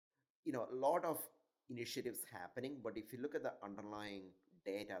a lot of initiatives happening, but if you look at the underlying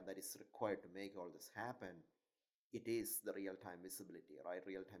data that is required to make all this happen, it is the real-time visibility, right?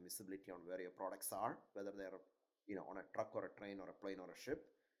 Real-time visibility on where your products are, whether they're on a truck or a train or a plane or a ship.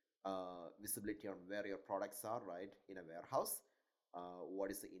 Visibility on where your products are, right, in a warehouse.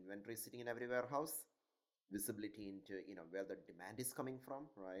 What is the inventory sitting in every warehouse? Visibility into where the demand is coming from,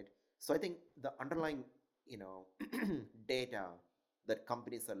 right? So I think the underlying data that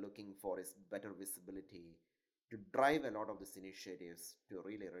companies are looking for is better visibility to drive a lot of these initiatives to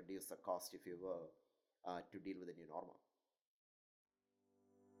really reduce the cost, if you will, to deal with the new normal.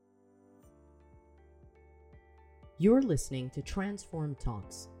 You're listening to Transform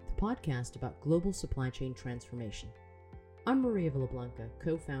Talks, the podcast about global supply chain transformation. I'm Maria Villablanca,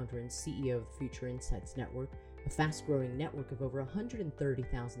 co-founder and CEO of the Future Insights Network, a fast-growing network of over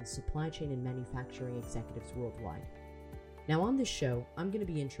 130,000 supply chain and manufacturing executives worldwide. Now on this show, I'm going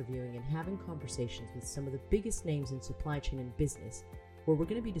to be interviewing and having conversations with some of the biggest names in supply chain and business, where we're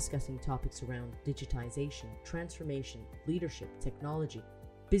going to be discussing topics around digitization, transformation, leadership, technology,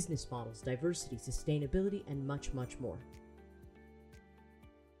 business models, diversity, sustainability, and much, much more.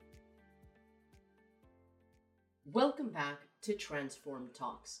 Welcome back to Transform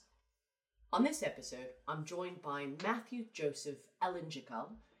Talks. On this episode, I'm joined by Mathew Joseph Elenjickal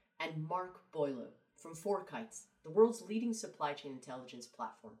and Marc Boileau from FourKites, the world's leading supply chain intelligence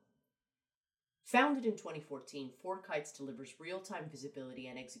platform. Founded in 2014, FourKites delivers real-time visibility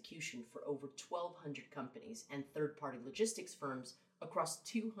and execution for over 1,200 companies and third-party logistics firms across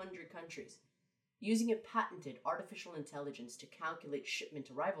 200 countries. Using a patented artificial intelligence to calculate shipment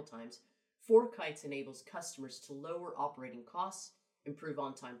arrival times, FourKites enables customers to lower operating costs, improve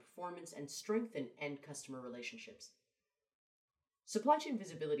on-time performance, and strengthen end customer relationships. Supply chain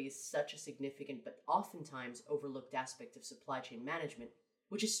visibility is such a significant but oftentimes overlooked aspect of supply chain management,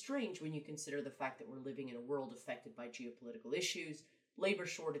 which is strange when you consider the fact that we're living in a world affected by geopolitical issues, labor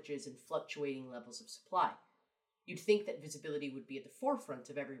shortages, and fluctuating levels of supply. You'd think that visibility would be at the forefront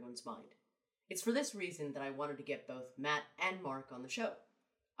of everyone's mind. It's for this reason that I wanted to get both Matt and Marc on the show.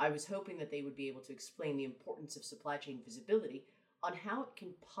 I was hoping that they would be able to explain the importance of supply chain visibility on how it can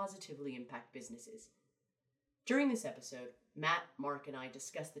positively impact businesses. During this episode, Matt, Marc, and I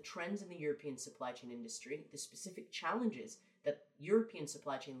discussed the trends in the European supply chain industry, the specific challenges that European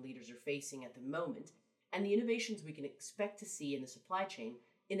supply chain leaders are facing at the moment, and the innovations we can expect to see in the supply chain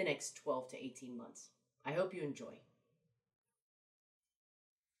in the next 12 to 18 months. I hope you enjoy.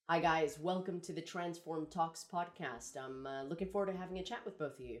 Hi guys, welcome to the Transform Talks podcast. I'm looking forward to having a chat with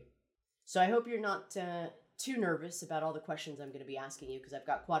both of you. So I hope you're not too nervous about all the questions I'm going to be asking you, because I've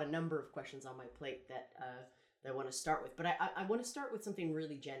got quite a number of questions on my plate that I want to start with. But I want to start with something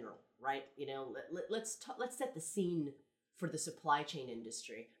really general, right? Let's set the scene for the supply chain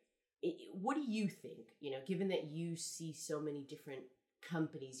industry. What do you think? Given that you see so many different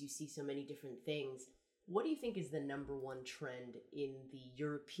companies, you see so many different things, what do you think is the number one trend in the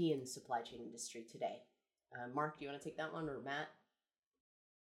European supply chain industry today? Marc, do you want to take that one, or Matt?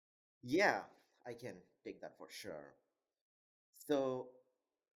 Yeah, I can take that for sure. So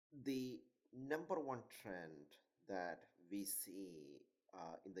the number one trend that we see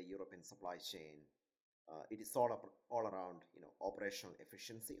in the European supply chain, it is all around operational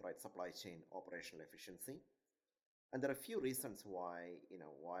efficiency, right? Supply chain operational efficiency. And there are a few reasons why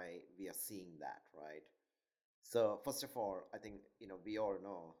we are seeing that, right? So first of all, I think we all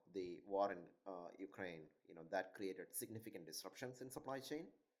know the war in Ukraine, that created significant disruptions in supply chain,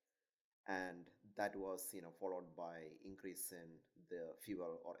 and that was followed by increase in the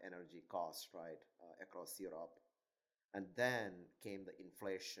fuel or energy cost, right, across Europe. And then came the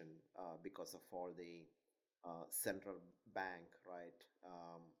inflation because of all the central bank, right,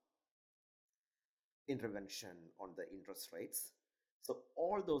 intervention on the interest rates. So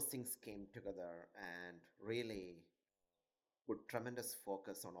all those things came together and really put tremendous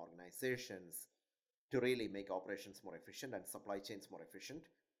focus on organizations to really make operations more efficient and supply chains more efficient,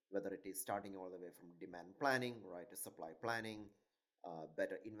 whether it is starting all the way from demand planning, right, to supply planning,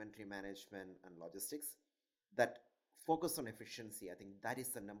 better inventory management and logistics. That focus on efficiency, I think that is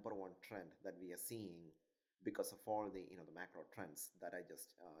the number one trend that we are seeing because of all the the macro trends that I just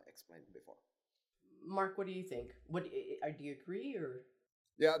explained before. Marc, what do you think? Do you agree, or?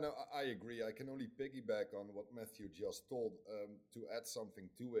 Yeah, no, I agree. I can only piggyback on what Mathew just told. To add something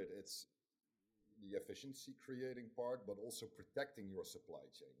to it, it's the efficiency creating part, but also protecting your supply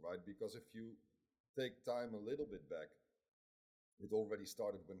chain, right? Because if you take time a little bit back, it already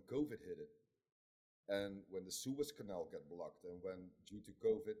started when COVID hit it. And when the Suez Canal got blocked, and when due to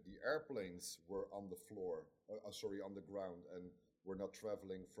COVID, the airplanes were on the floor, on the ground, and We're not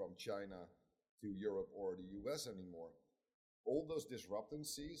traveling from China to Europe or the US anymore. All those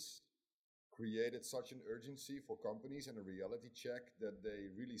disruptancies created such an urgency for companies and a reality check that they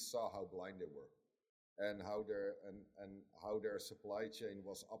really saw how blind they were and how their supply chain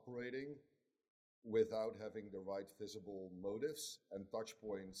was operating without having the right visible motives and touch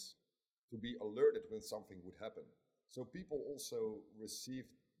points to be alerted when something would happen. So people also received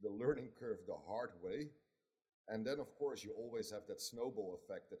the learning curve the hard way. And then, of course, you always have that snowball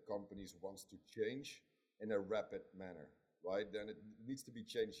effect that companies wants to change in a rapid manner, right? Then it needs to be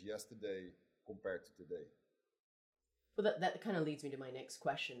changed yesterday compared to today. Well, that kind of leads me to my next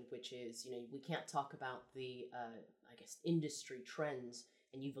question, which is, we can't talk about the, I guess, industry trends,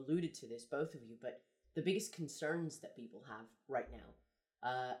 and you've alluded to this, both of you, but the biggest concerns that people have right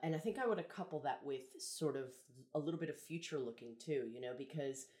now. And I think I would couple that with sort of a little bit of future looking too,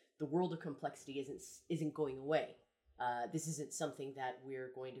 because the world of complexity isn't going away. This isn't something that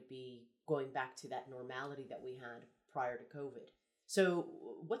we're going to be going back to that normality that we had prior to COVID. So,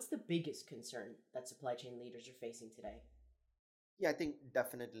 what's the biggest concern that supply chain leaders are facing today? Yeah, I think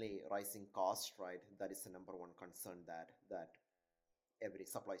definitely rising cost, right? That is the number one concern that every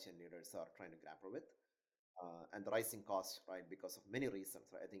supply chain leaders are trying to grapple with. And the rising cost, right, because of many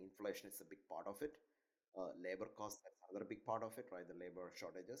reasons, right? I think inflation is a big part of it. Labor costs, that's another big part of it, right? The labor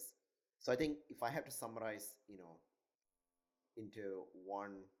shortages. So I think if I have to summarize, into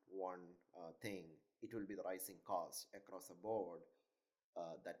one thing, it will be the rising cost across the board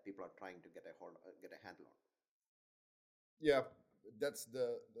that people are trying to get a handle on. Yeah, that's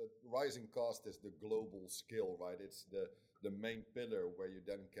the rising cost is the global scale, right? It's the main pillar where you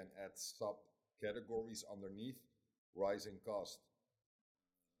then can add subcategories underneath rising cost.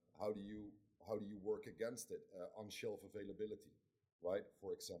 How do you work against it? On-shelf availability, right?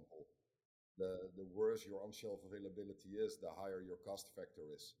 For example, the worse your on-shelf availability is, the higher your cost factor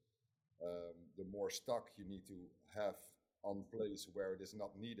is. The more stock you need to have on place where it is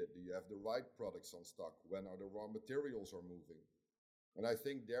not needed. Do you have the right products on stock? When are the raw materials are moving? And I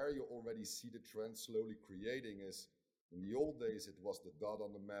think there you already see the trend slowly creating is in the old days it was the dot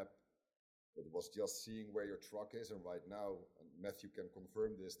on the map. It was just seeing where your truck is. And right now, and Matthew can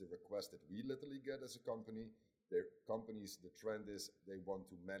confirm this, the request that we literally get as a company, their companies, the trend is they want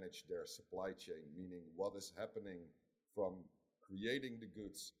to manage their supply chain, meaning what is happening from creating the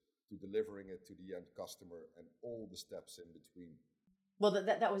goods to delivering it to the end customer and all the steps in between. Well,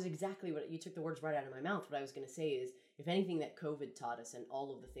 that was exactly what you took the words right out of my mouth. What I was going to say is, if anything that COVID taught us, and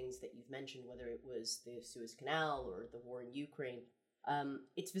all of the things that you've mentioned, whether it was the Suez Canal or the war in Ukraine,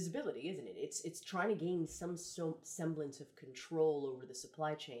 it's visibility, isn't it? It's trying to gain some semblance of control over the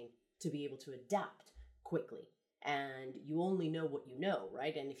supply chain to be able to adapt quickly. And you only know what you know,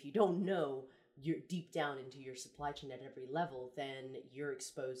 right? And if you don't know, you're deep down into your supply chain at every level, then you're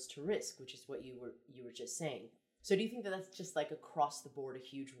exposed to risk, which is what you were just saying. So do you think that that's just like across the board a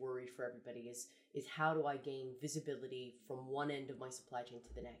huge worry for everybody is how do I gain visibility from one end of my supply chain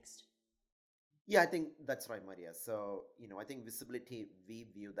to the next? Yeah, I think that's right, Maria. So, I think visibility, we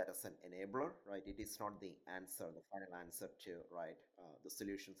view that as an enabler, right? It is not the answer, the final answer to, right, the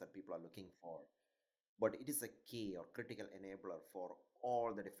solutions that people are looking for. But it is a key or critical enabler for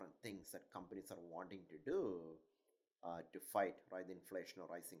all the different things that companies are wanting to do to fight, right, the inflation or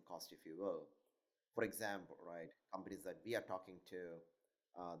rising cost, if you will. For example, right, companies that we are talking to,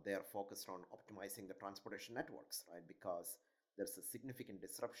 they are focused on optimizing the transportation networks, right, because there's a significant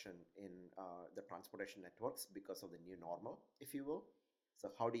disruption in the transportation networks because of the new normal, if you will. So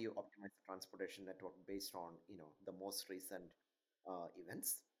how do you optimize the transportation network based on, the most recent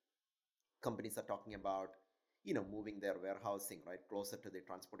events? Companies are talking about, moving their warehousing, right, closer to the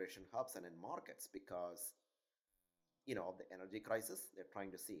transportation hubs and in markets because of the energy crisis. They're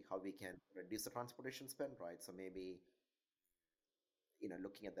trying to see how we can reduce the transportation spend, right? So maybe,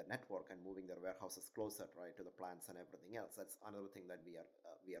 looking at the network and moving their warehouses closer, right, to the plants and everything else. That's another thing that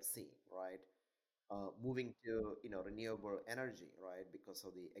we are seeing, right? Moving to, renewable energy, right, because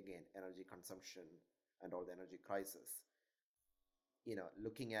of the, again, energy consumption and all the energy crisis.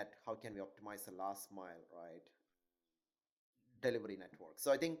 Looking at how can we optimize the last mile, right, delivery network.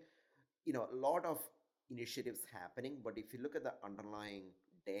 So I think, a lot of initiatives happening, but if you look at the underlying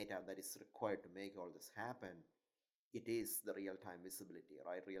data that is required to make all this happen, it is the real-time visibility,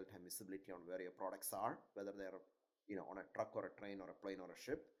 right? Real-time visibility on where your products are, whether they're, on a truck or a train or a plane or a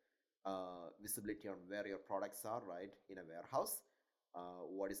ship. Visibility on where your products are, right, in a warehouse.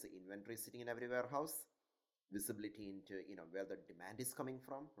 What is the inventory sitting in every warehouse? Visibility into, where the demand is coming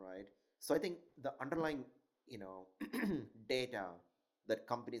from, right? So I think the underlying, you know, data that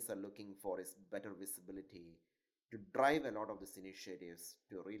companies are looking for is better visibility to drive a lot of these initiatives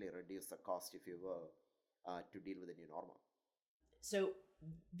to really reduce the cost, if you will, to deal with the new normal. So,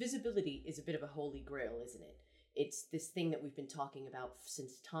 visibility is a bit of a holy grail, isn't it? It's this thing that we've been talking about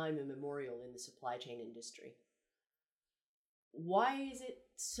since time immemorial in the supply chain industry. Why is it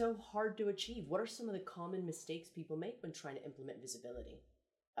so hard to achieve? What are some of the common mistakes people make when trying to implement visibility?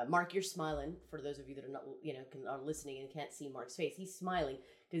 Marc, you're smiling. For those of you that are not, are listening and can't see Marc's face, he's smiling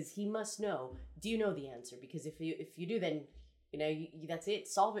because he must know. Do you know the answer? Because if you do, then that's it.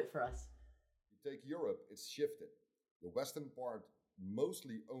 Solve it for us. You take Europe; it's shifted. The western part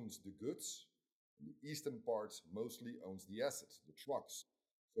mostly owns the goods, and the eastern parts mostly owns the assets, the trucks.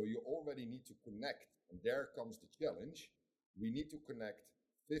 So you already need to connect, and there comes the challenge. We need to connect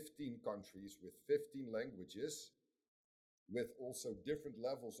 15 countries with 15 languages, with also different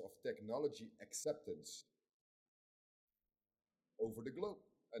levels of technology acceptance over the globe.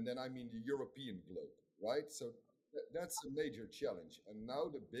 And then I mean the European globe, right? So that's a major challenge. And now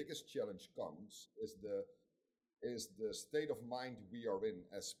the biggest challenge comes is the state of mind we are in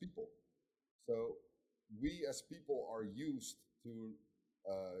as people. So we as people are used to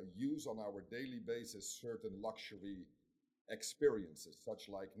use on our daily basis certain luxury experiences, such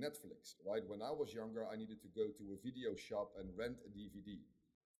like Netflix, right? When I was younger, I needed to go to a video shop and rent a DVD.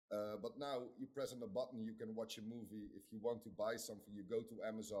 But now you press on a button, you can watch a movie. If you want to buy something, you go to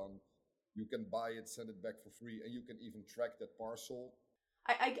Amazon, you can buy it, send it back for free, and you can even track that parcel.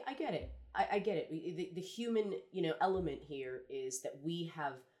 I get it. I get it. The human, element here is that we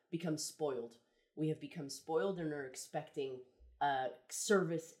have become spoiled. We have become spoiled and are expecting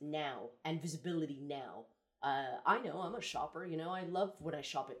service now and visibility now. I know I'm a shopper. I love when I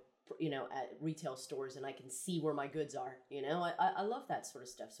shop at retail stores and I can see where my goods are. I love that sort of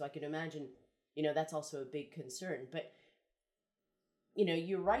stuff. So I can imagine, that's also a big concern. But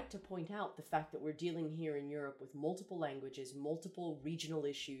you're right to point out the fact that we're dealing here in Europe with multiple languages, multiple regional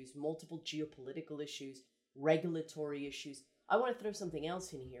issues, multiple geopolitical issues, regulatory issues. I want to throw something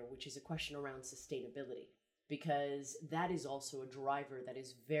else in here, which is a question around sustainability, because that is also a driver that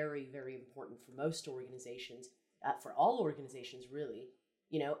is very, very important for most organizations, for all organizations, really.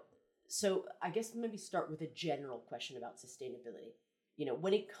 So I guess maybe start with a general question about sustainability.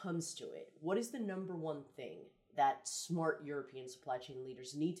 When it comes to it, what is the number one thing that smart European supply chain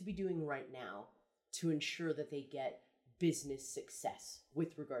leaders need to be doing right now to ensure that they get business success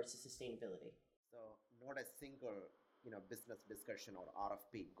with regards to sustainability? So not a single, business discussion or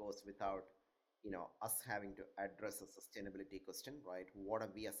RFP goes without, us having to address a sustainability question, right? What are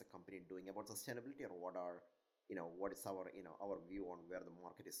we as a company doing about sustainability, or what is our view on where the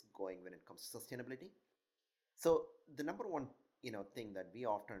market is going when it comes to sustainability? So the number one, thing that we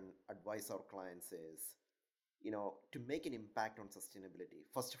often advise our clients is, to make an impact on sustainability,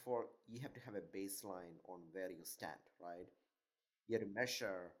 first of all, you have to have a baseline on where you stand, right? You have to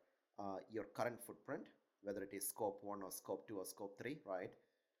measure your current footprint, whether it is scope 1 or scope 2 or scope 3, right?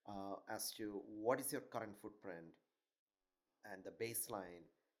 As to what is your current footprint and the baseline,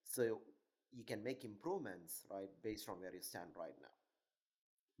 so you can make improvements, right, based on where you stand right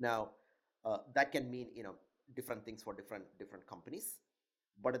now. Now, that can mean, different things for different companies.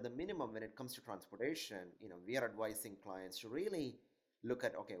 But at the minimum, when it comes to transportation, we are advising clients to really look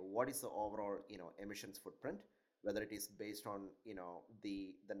at, okay, what is the overall, emissions footprint, whether it is based on,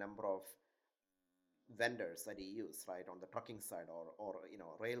 the number of vendors that you use, right, on the trucking side or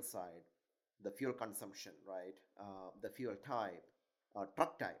rail side, the fuel consumption, right, the fuel type,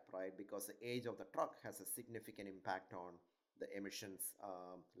 truck type, right, because the age of the truck has a significant impact on the emissions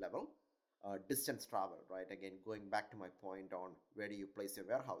level. Distance travel, right? Again, going back to my point on where do you place your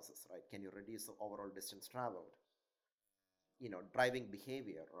warehouses, right? Can you reduce the overall distance traveled? Driving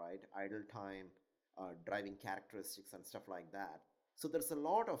behavior, right? Idle time, driving characteristics, and stuff like that. So there's a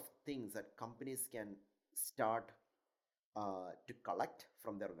lot of things that companies can start to collect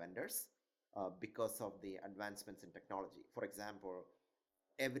from their vendors because of the advancements in technology. For example,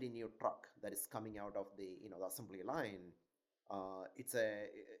 every new truck that is coming out of the assembly line, it's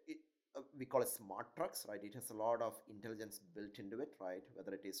we call it smart trucks, right? It has a lot of intelligence built into it, right?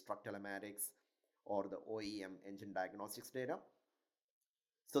 Whether it is truck telematics or the OEM engine diagnostics data.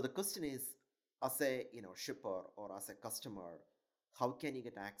 So the question is, as a shipper or as a customer, how can you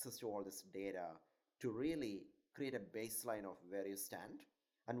get access to all this data to really create a baseline of where you stand?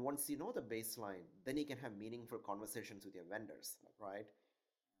 And once you know the baseline, then you can have meaningful conversations with your vendors, right?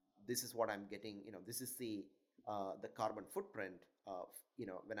 This is what I'm getting. This is the carbon footprint of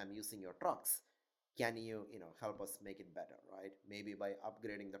when I'm using your trucks. Can you help us make it better, right? Maybe by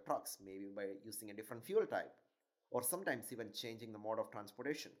upgrading the trucks, maybe by using a different fuel type, or sometimes even changing the mode of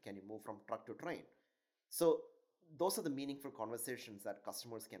transportation. Can you move from truck to train? So those are the meaningful conversations that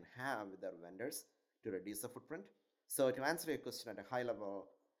customers can have with their vendors to reduce the footprint. So to answer your question at a high level,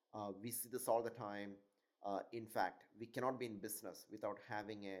 we see this all the time. In fact, we cannot be in business without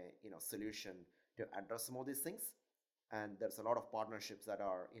having a solution to address some of these things. And there's a lot of partnerships that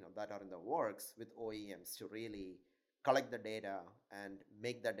are that are in the works with OEMs to really collect the data and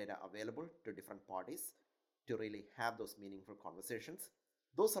make that data available to different parties to really have those meaningful conversations.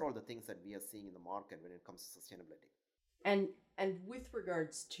 Those are all the things that we are seeing in the market when it comes to sustainability. And and with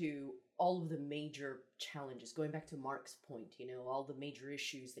regards to all of the major challenges, going back to Mark's point, all the major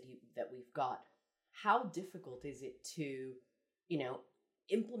issues that we've got, how difficult is it to, you know,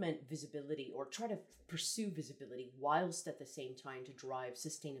 implement visibility or try to pursue visibility whilst at the same time to drive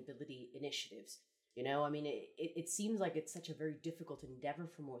sustainability initiatives? I mean, it seems like it's such a very difficult endeavor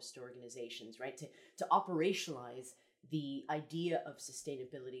for most organizations, right? To operationalize the idea of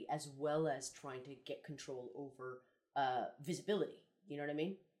sustainability as well as trying to get control over visibility. You know what I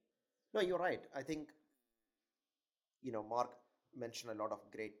mean? No, you're right. I think Mark mentioned a lot of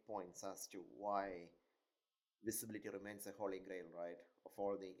great points as to why visibility remains a holy grail, right? Of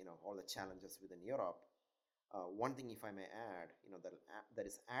all the all the challenges within Europe. One thing, if I may add, that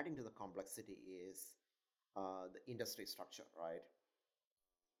is adding to the complexity is the industry structure, right?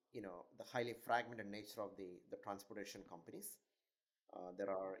 The highly fragmented nature of the transportation companies. There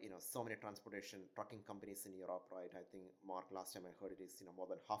are so many transportation trucking companies in Europe, right? I think, Mark, last time I heard it is more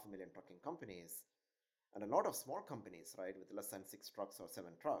than 500,000 trucking companies, and a lot of small companies, right, with less than 6 trucks or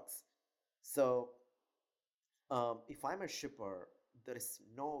 7 trucks. So if I'm a shipper, there is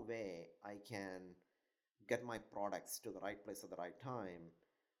no way I can get my products to the right place at the right time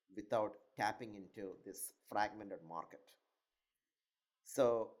without tapping into this fragmented market.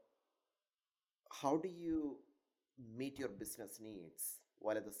 So how do you meet your business needs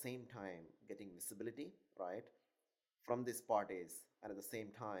while at the same time getting visibility, right, from these parties, and at the same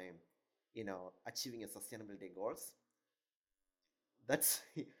time, achieving your sustainability goals? That's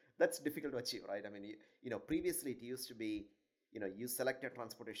that's difficult to achieve, right? I mean, previously it used to be, you select a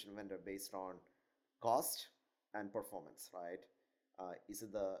transportation vendor based on cost and performance, right? Is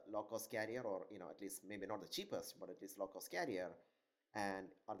it the low cost carrier, or at least maybe not the cheapest, but at least low cost carrier, and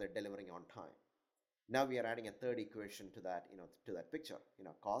are they delivering on time? Now we are adding a third equation to that, to that picture,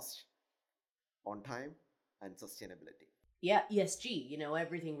 cost, on time, and sustainability. Yeah, ESG.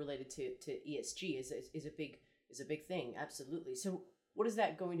 Everything related to ESG is a big thing. Absolutely. So, what is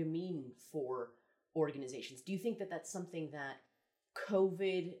that going to mean for organizations? Do you think that that's something that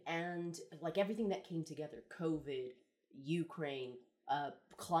COVID and like everything that came together, COVID, Ukraine,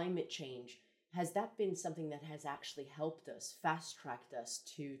 climate change, has that been something that has actually helped us, fast tracked us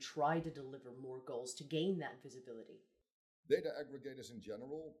to try to deliver more goals, to gain that visibility? Data aggregators in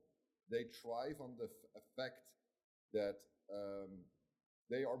general, they thrive on the fact that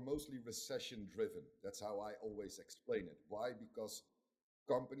they are mostly recession driven. That's how I always explain it. Why? Because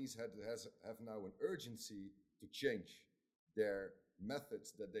companies have now an urgency to change their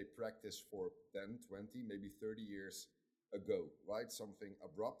methods that they practiced for 10, 20, maybe 30 years ago, right? Something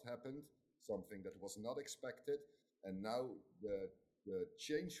abrupt happened, something that was not expected. And now the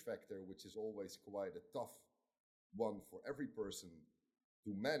change factor, which is always quite a tough one for every person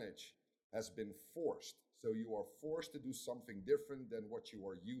to manage, has been forced. So you are forced to do something different than what you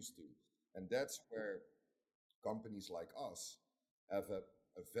are used to. And that's where companies like us have a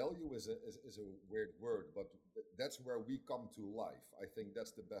value is a weird word, but that's where we come to life. I think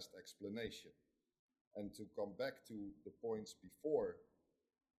that's the best explanation. And to come back to the points before,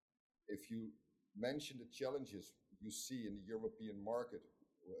 if you mention the challenges you see in the European market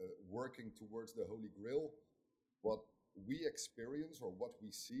working towards the Holy Grail, what we experience or what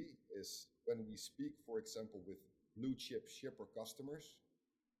we see is when we speak, for example, with blue chip shipper customers,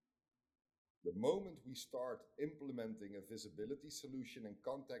 the moment we start implementing a visibility solution and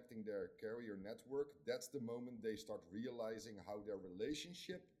contacting their carrier network, that's the moment they start realizing how their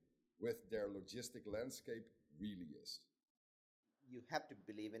relationship with their logistic landscape really is. You have to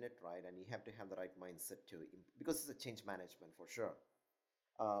believe in it, right? And you have to have the right mindset to, because it's a change management for sure.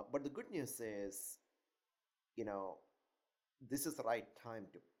 But the good news is, you know, this is the right time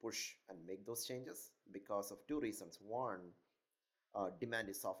to push and make those changes because of two reasons. One, demand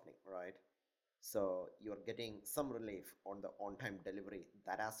is softening, right? So you're getting some relief on the on-time delivery,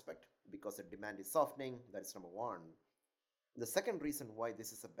 that aspect, because the demand is softening. That's number one. The second reason why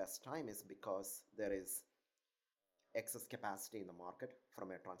this is the best time is because there is excess capacity in the market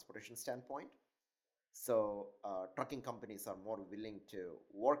from a transportation standpoint. So trucking companies are more willing to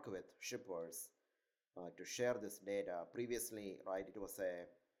work with shippers to share this data. Previously, right, it was a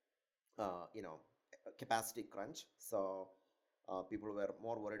capacity crunch. So people were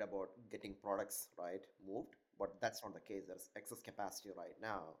more worried about getting products right moved, but that's not the case. There's excess capacity right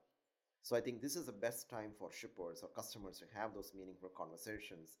now. So I think this is the best time for shippers or customers to have those meaningful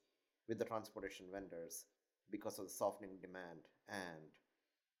conversations with the transportation vendors because of the softening demand and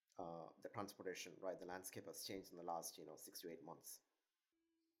the transportation, right? The landscape has changed in the last, 6 to 8 months.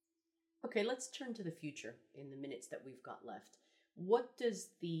 Okay, let's turn to the future in the minutes that we've got left. What does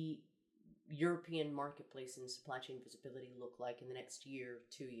the European marketplace and supply chain visibility look like in the next year,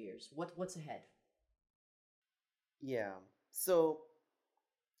 2 years? What's ahead? Yeah. So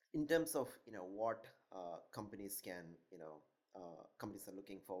in terms of what companies can companies are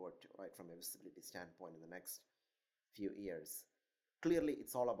looking forward to, right, from a visibility standpoint in the next few years, clearly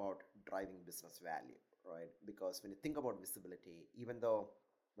it's all about driving business value, right? Because when you think about visibility, even though,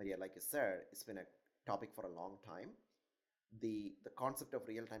 Maria, like you said, it's been a topic for a long time, the concept of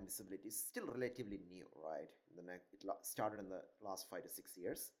real-time visibility is still relatively new, right? Started in the last 5 to 6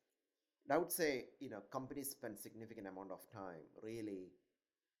 years. And I would say companies spend significant amount of time really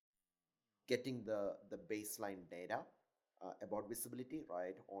getting the baseline data about visibility,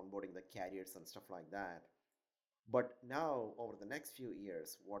 right? Onboarding the carriers and stuff like that. But now, over the next few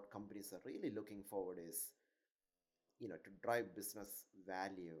years, what companies are really looking forward is, to drive business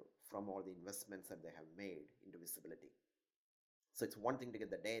value from all the investments that they have made into visibility. So it's one thing to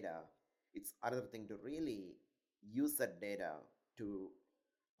get the data; it's another thing to really use that data to,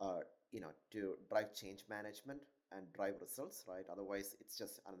 to drive change management and drive results, right? Otherwise, it's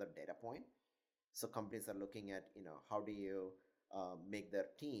just another data point. So companies are looking at, how do you make their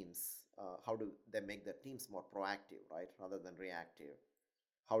teams, how do they make their teams more proactive, right, rather than reactive?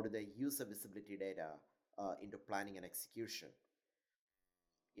 How do they use the visibility data into planning and execution?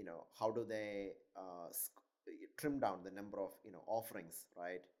 How do they trim down the number of offerings,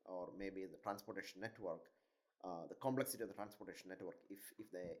 right, or maybe the transportation network, the complexity of the transportation network,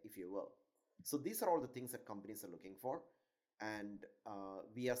 if you will. So these are all the things that companies are looking for, and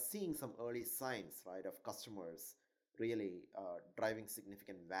we are seeing some early signs, right, of customers really driving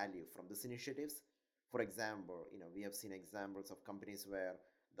significant value from these initiatives. For example, we have seen examples of companies where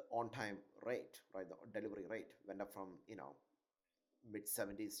the on-time rate, right, the delivery rate went up from mid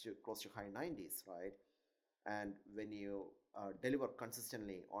 70s to close to high 90s, right? And when you deliver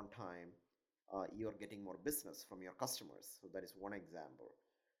consistently on time, you're getting more business from your customers. So that is one example.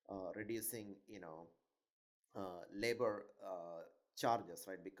 Reducing labor charges,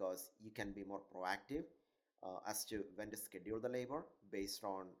 right? Because you can be more proactive as to when to schedule the labor based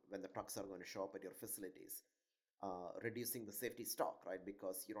on when the trucks are going to show up at your facilities. Reducing the safety stock, right?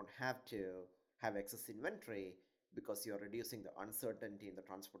 Because you don't have to have excess inventory because you're reducing the uncertainty in the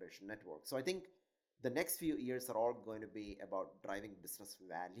transportation network. So I think the next few years are all going to be about driving business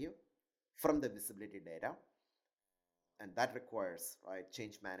value from the visibility data, and that requires, right,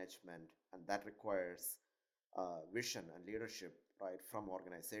 change management, and that requires vision and leadership, right, from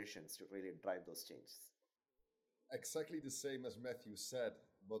organizations to really drive those changes. Exactly the same as Matthew said,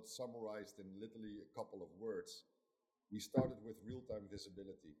 but summarized in literally a couple of words. We started with real time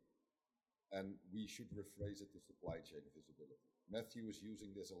visibility, and we should rephrase it to supply chain visibility. Matthew is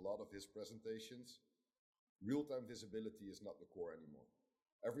using this a lot of his presentations. Real time visibility is not the core anymore.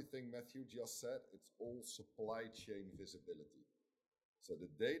 Everything Matthew just said, it's all supply chain visibility. So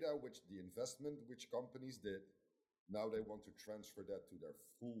the data which the investment which companies did, now they want to transfer that to their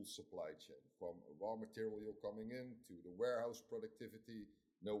full supply chain, from a raw material coming in to the warehouse productivity,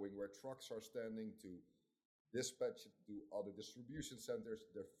 knowing where trucks are standing, to dispatch it to other distribution centers.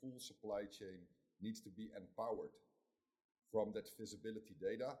 Their full supply chain needs to be empowered from that visibility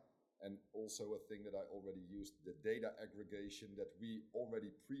data. And also a thing that I already used, the data aggregation, that we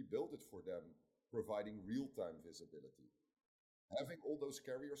already pre-built it for them, providing real-time visibility. Having all those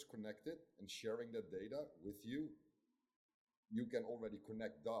carriers connected and sharing that data with you, you can already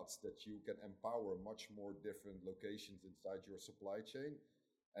connect dots that you can empower much more different locations inside your supply chain.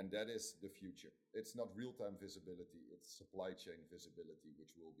 And that is the future. It's not real-time visibility, it's supply chain visibility,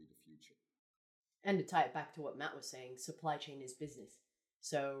 which will be the future. And to tie it back to what Matt was saying, supply chain is business.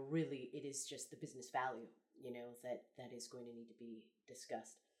 So really, it is just the business value, that is going to need to be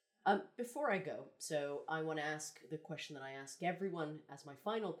discussed. Before I go, so I want to ask the question that I ask everyone as my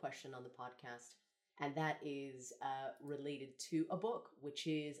final question on the podcast, and that is related to a book, which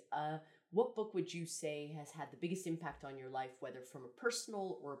is what book would you say has had the biggest impact on your life, whether from a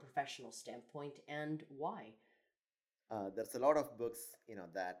personal or a professional standpoint, and why? There's a lot of books,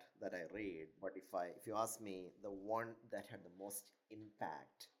 that I read, but if you ask me the one that had the most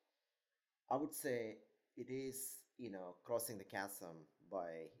impact, I would say it is, Crossing the Chasm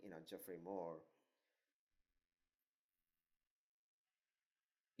by, Jeffrey Moore.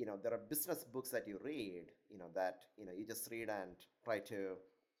 there are business books that you read, that, you just read and try to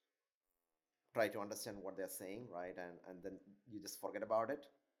understand what they're saying, right? And then you just forget about it.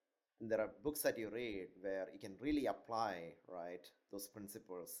 And there are books that you read where you can really apply, right, those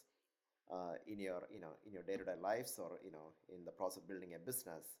principles in your day-to-day lives, or in the process of building a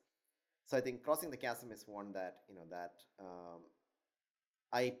business. So I think Crossing the Chasm is one that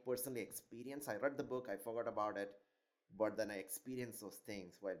I personally experienced. I read the book, I forgot about it, but then I experienced those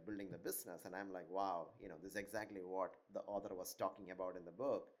things while building the business, and I'm like, wow, this is exactly what the author was talking about in the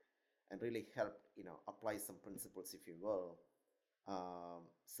book, and really helped apply some principles, if you will.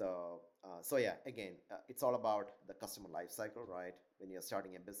 So yeah, again, it's all about the customer life cycle, right? When you're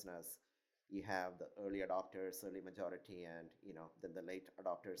starting a business, you have the early adopters, early majority, and then the late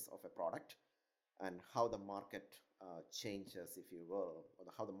adopters of a product, and how the market changes, if you will, or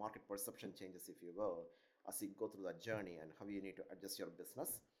how the market perception changes, if you will, as you go through that journey, and how you need to adjust your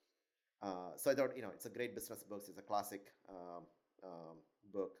business. So I thought, it's a great business book. It's a classic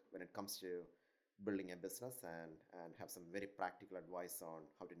book when it comes to building a business, and have some very practical advice on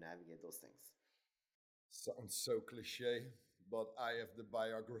how to navigate those things. Sounds so cliche, but I have the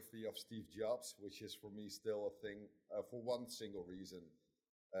biography of Steve Jobs, which is for me still a thing, for one single reason.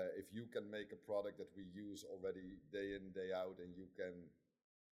 If you can make a product that we use already day in, day out, and you can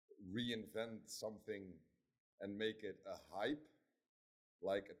reinvent something and make it a hype,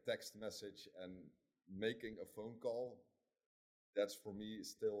 like a text message and making a phone call, that's for me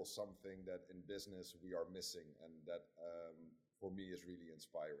still something that in business we are missing, and that for me is really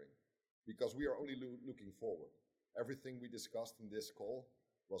inspiring, because we are only looking forward. Everything we discussed in this call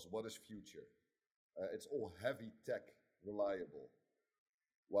was what is future. It's all heavy tech reliable,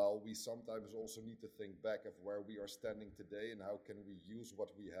 while we sometimes also need to think back of where we are standing today and how can we use what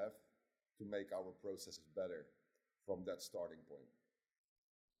we have to make our processes better from that starting point.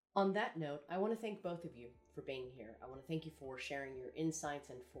 On that note, I want to thank both of you for being here. I want to thank you for sharing your insights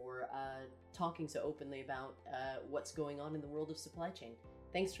and for talking so openly about what's going on in the world of supply chain.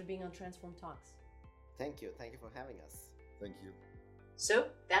 Thanks for being on Transform Talks. Thank you. Thank you for having us. Thank you. So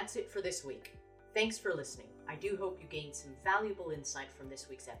that's it for this week. Thanks for listening. I do hope you gained some valuable insight from this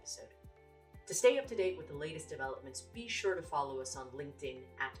week's episode. To stay up to date with the latest developments, be sure to follow us on LinkedIn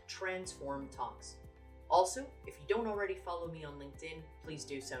at Transform Talks. Also, if you don't already follow me on LinkedIn, please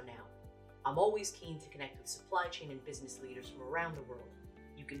do so now. I'm always keen to connect with supply chain and business leaders from around the world.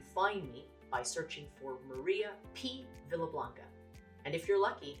 You can find me by searching for Maria P. Villablanca. And if you're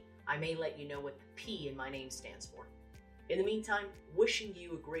lucky, I may let you know what the P in my name stands for. In the meantime, wishing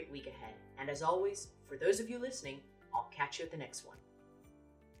you a great week ahead. And as always, for those of you listening, I'll catch you at the next one.